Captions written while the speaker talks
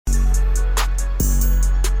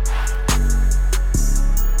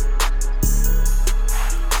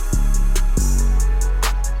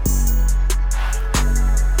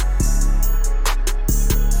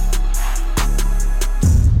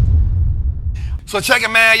So check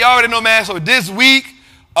it, man. Y'all already know, man. So this week,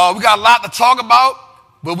 we got a lot to talk about,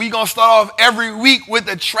 but we going to start off every week with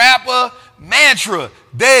the Trapper mantra.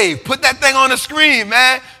 Dave, put that thing on the screen,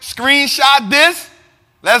 man. Screenshot this.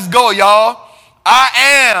 Let's go, y'all. I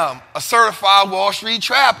am a certified Wall Street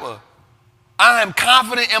trapper. I am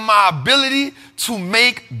confident in my ability to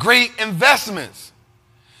make great investments.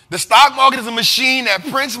 The stock market is a machine that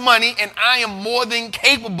prints money, and I am more than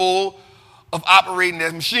capable of operating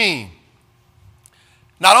that machine.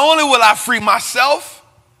 Not only will I free myself,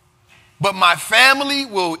 but my family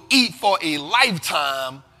will eat for a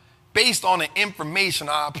lifetime based on the information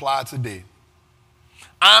I apply today.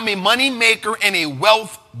 I'm a money maker and a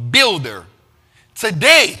wealth builder.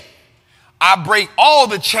 Today, I break all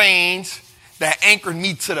the chains that anchored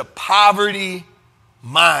me to the poverty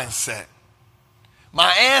mindset.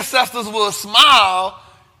 My ancestors will smile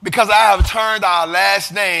because I have turned our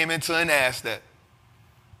last name into an asset.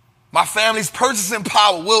 My family's purchasing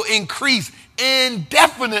power will increase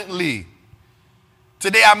indefinitely.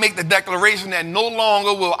 Today I make the declaration that no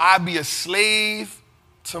longer will I be a slave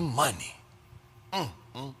to money.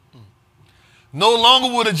 No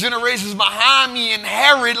longer will the generations behind me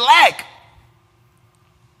inherit lack.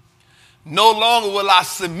 No longer will I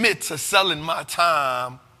submit to selling my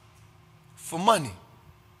time for money.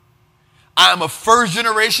 I am a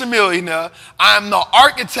first-generation millionaire. I am the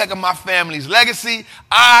architect of my family's legacy.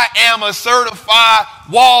 I am a certified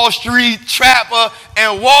Wall Street trapper,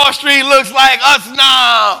 and Wall Street looks like us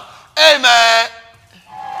now. Hey, man.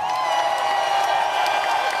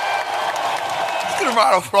 Let's get a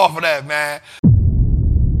round of applause for that, man.